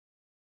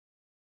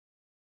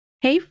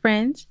Hey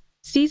friends,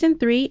 Season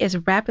 3 is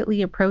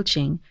rapidly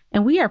approaching,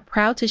 and we are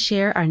proud to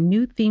share our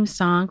new theme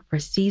song for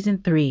Season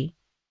 3,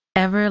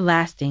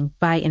 Everlasting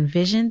by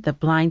Envision the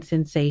Blind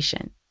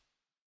Sensation.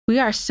 We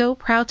are so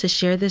proud to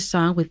share this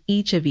song with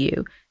each of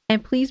you,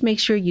 and please make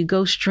sure you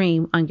go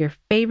stream on your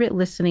favorite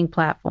listening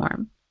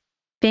platform.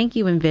 Thank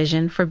you,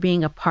 Envision, for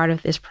being a part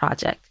of this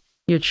project.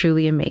 You're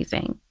truly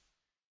amazing.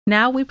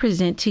 Now we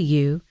present to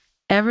you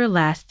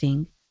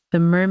Everlasting, the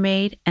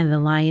Mermaid and the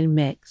Lion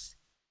Mix.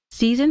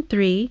 Season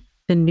 3,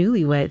 the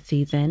Newlywed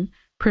season,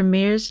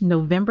 premieres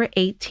November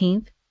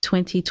 18th,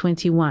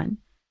 2021.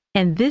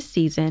 And this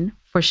season,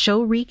 for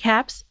show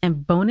recaps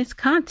and bonus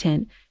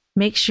content,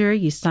 make sure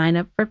you sign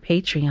up for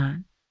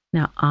Patreon.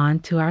 Now on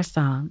to our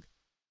song.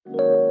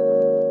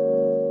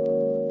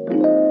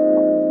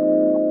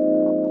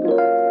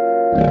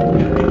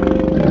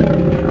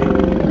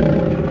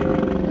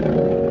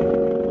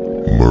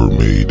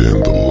 Mermaid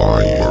and the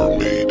Lion.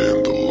 Mermaid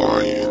and the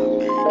Lion.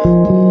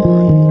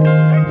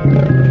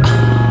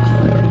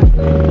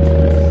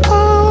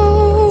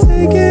 Oh,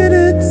 taking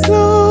it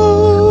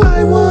slow.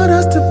 I want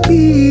us to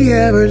be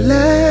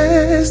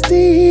everlasting.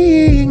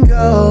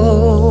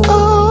 Oh,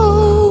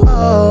 oh,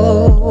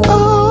 oh,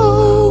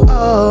 oh,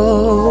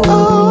 oh,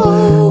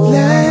 oh,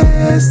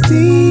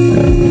 lasting.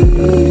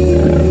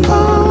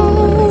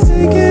 Oh,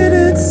 taking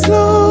it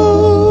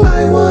slow.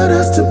 I want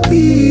us to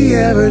be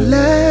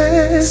everlasting.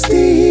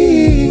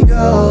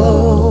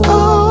 Oh,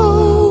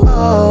 oh,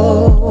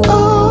 oh,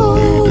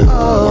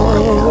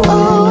 oh,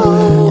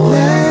 oh,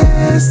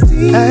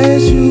 lasting.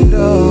 As you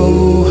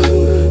know,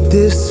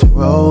 this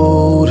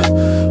road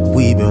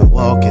we've been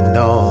walking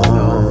on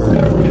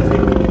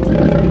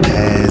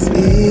has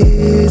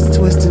its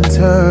twists and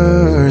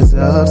turns,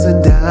 ups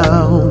and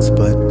downs,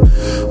 but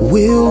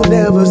we'll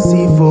never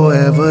see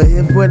forever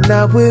if we're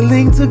not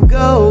willing to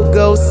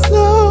go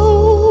slow.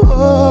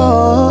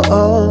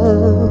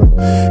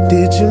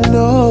 Did you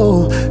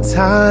know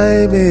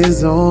time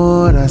is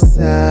on our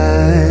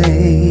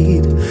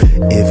side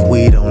if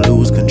we don't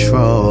lose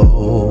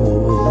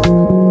control?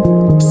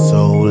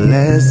 So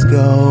let's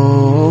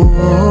go.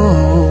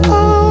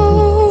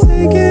 Oh,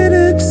 taking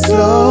it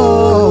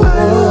slow. I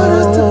want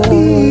us to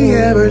be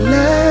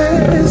everlasting.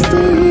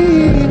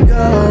 Oh,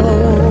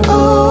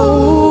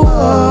 oh,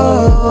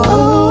 oh,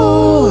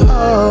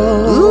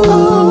 oh,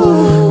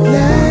 oh,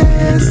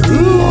 lasting.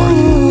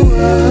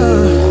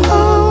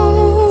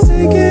 Oh,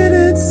 taking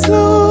it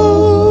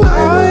slow. I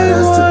want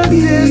us to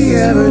be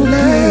everlasting.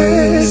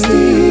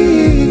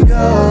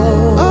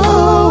 Oh,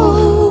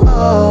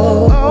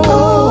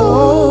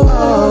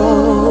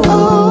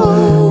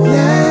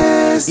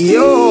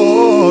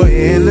 your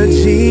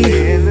energy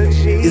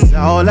is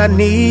all I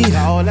need.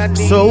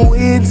 So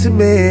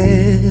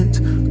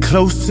intimate,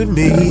 close to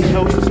me,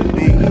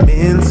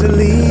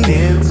 mentally,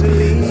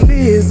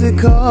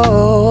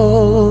 physical,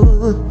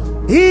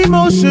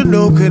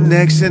 emotional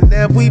connection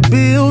that we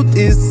built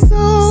is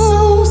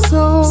so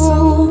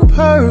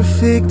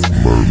perfect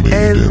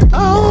and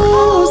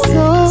oh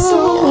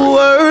so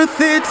worth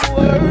it.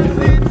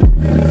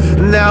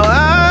 Now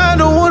I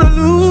don't wanna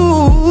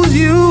lose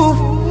you.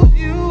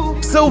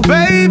 So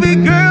baby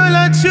girl,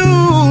 I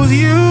choose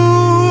you.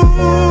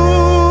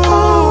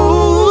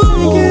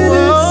 Taking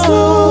it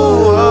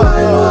slow.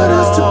 I want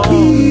us to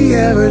be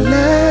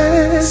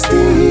everlasting.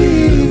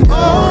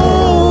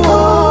 Oh,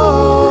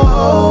 oh,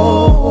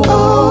 oh,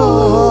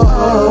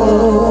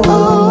 oh,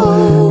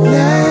 oh,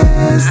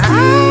 lasting.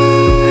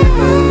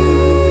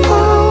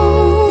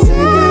 Oh,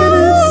 taking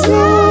it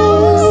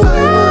slow. I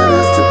want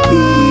us to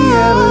be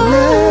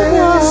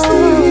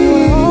everlasting.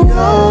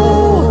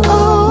 Oh,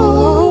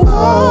 oh,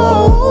 oh.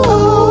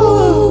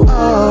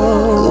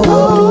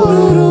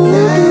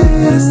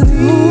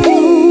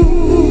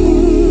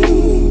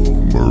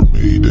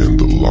 Mermaid and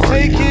the Lion.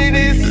 Taking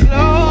it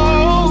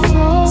slow,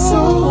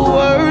 so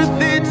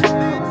worth it.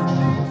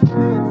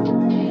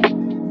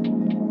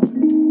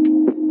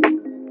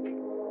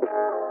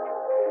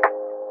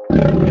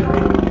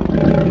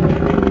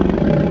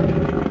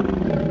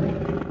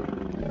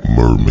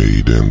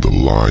 Mermaid and the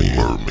Lion.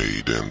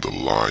 Mermaid and the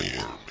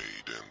Lion.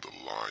 Mermaid and the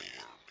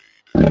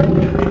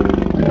Lion.